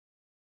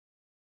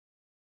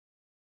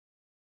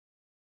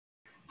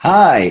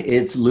Hi,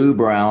 it's Lou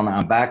Brown.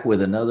 I'm back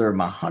with another of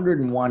my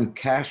 101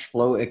 cash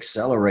flow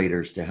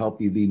accelerators to help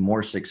you be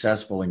more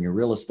successful in your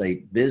real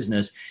estate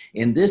business.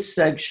 In this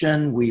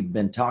section, we've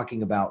been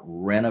talking about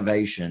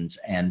renovations.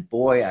 And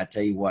boy, I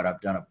tell you what, I've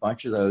done a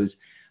bunch of those.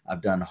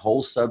 I've done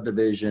whole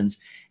subdivisions,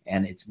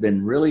 and it's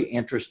been really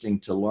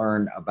interesting to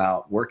learn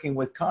about working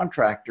with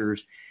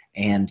contractors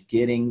and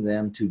getting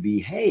them to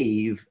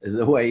behave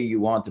the way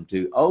you want them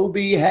to. Oh,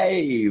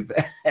 behave,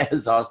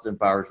 as Austin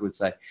Powers would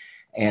say.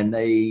 And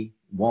they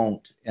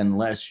won't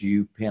unless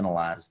you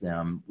penalize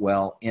them.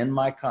 Well, in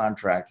my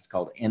contract, it's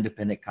called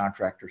Independent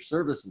Contractor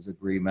Services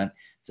Agreement.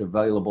 It's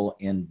available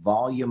in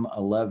Volume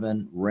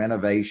 11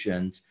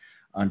 Renovations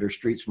under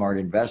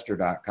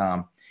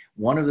StreetSmartInvestor.com.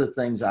 One of the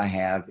things I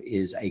have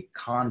is a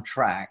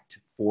contract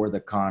for the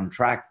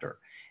contractor.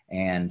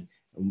 And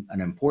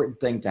an important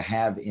thing to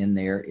have in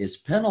there is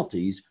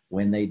penalties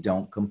when they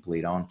don't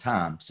complete on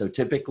time. So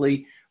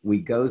typically we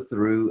go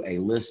through a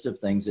list of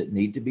things that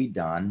need to be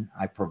done.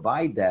 I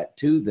provide that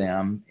to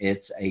them.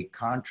 It's a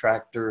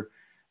contractor.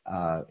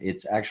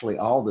 It's actually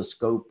all the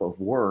scope of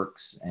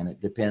works, and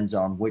it depends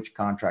on which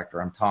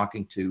contractor I'm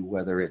talking to,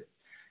 whether it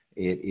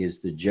is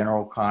the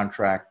general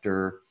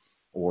contractor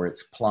or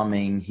it's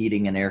plumbing,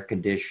 heating and air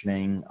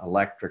conditioning,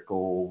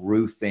 electrical,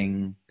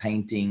 roofing,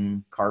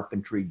 painting,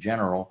 carpentry,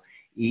 general.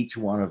 Each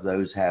one of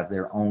those have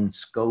their own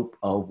scope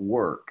of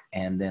work.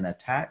 And then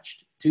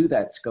attached to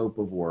that scope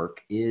of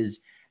work is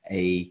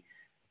a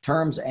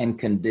terms and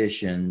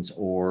conditions,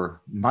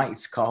 or might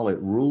call it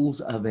rules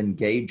of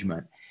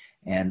engagement.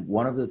 And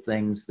one of the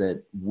things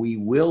that we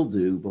will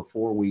do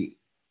before we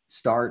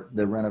start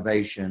the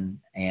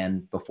renovation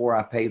and before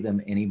I pay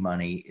them any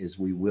money is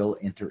we will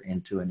enter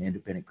into an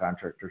independent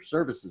contractor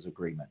services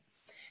agreement.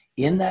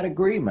 In that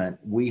agreement,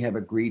 we have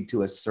agreed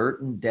to a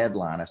certain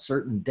deadline, a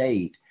certain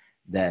date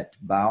that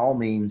by all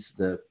means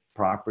the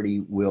property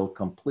will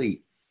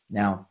complete.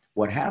 Now,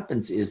 what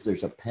happens is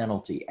there's a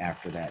penalty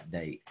after that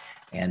date.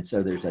 And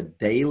so there's a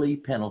daily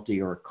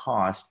penalty or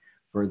cost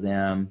for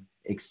them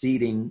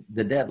exceeding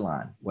the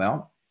deadline.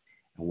 Well,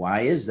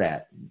 why is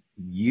that?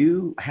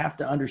 You have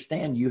to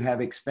understand you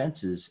have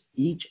expenses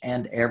each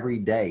and every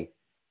day.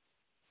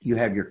 You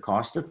have your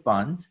cost of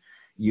funds,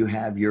 you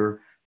have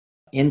your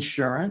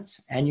insurance,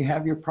 and you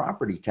have your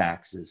property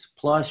taxes,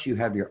 plus you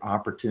have your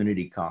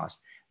opportunity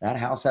cost. That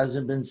house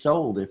hasn't been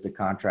sold if the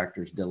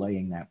contractor's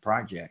delaying that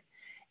project.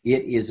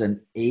 It is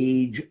an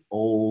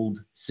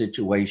age-old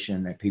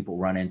situation that people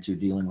run into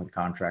dealing with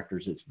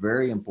contractors. It's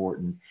very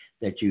important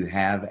that you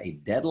have a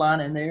deadline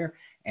in there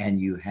and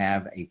you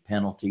have a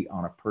penalty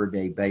on a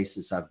per-day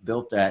basis. I've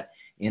built that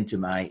into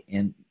my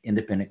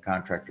independent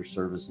contractor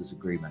services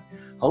agreement.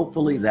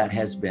 Hopefully that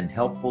has been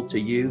helpful to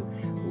you.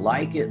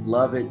 Like it,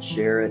 love it,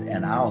 share it,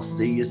 and I'll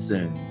see you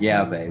soon.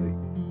 Yeah, baby.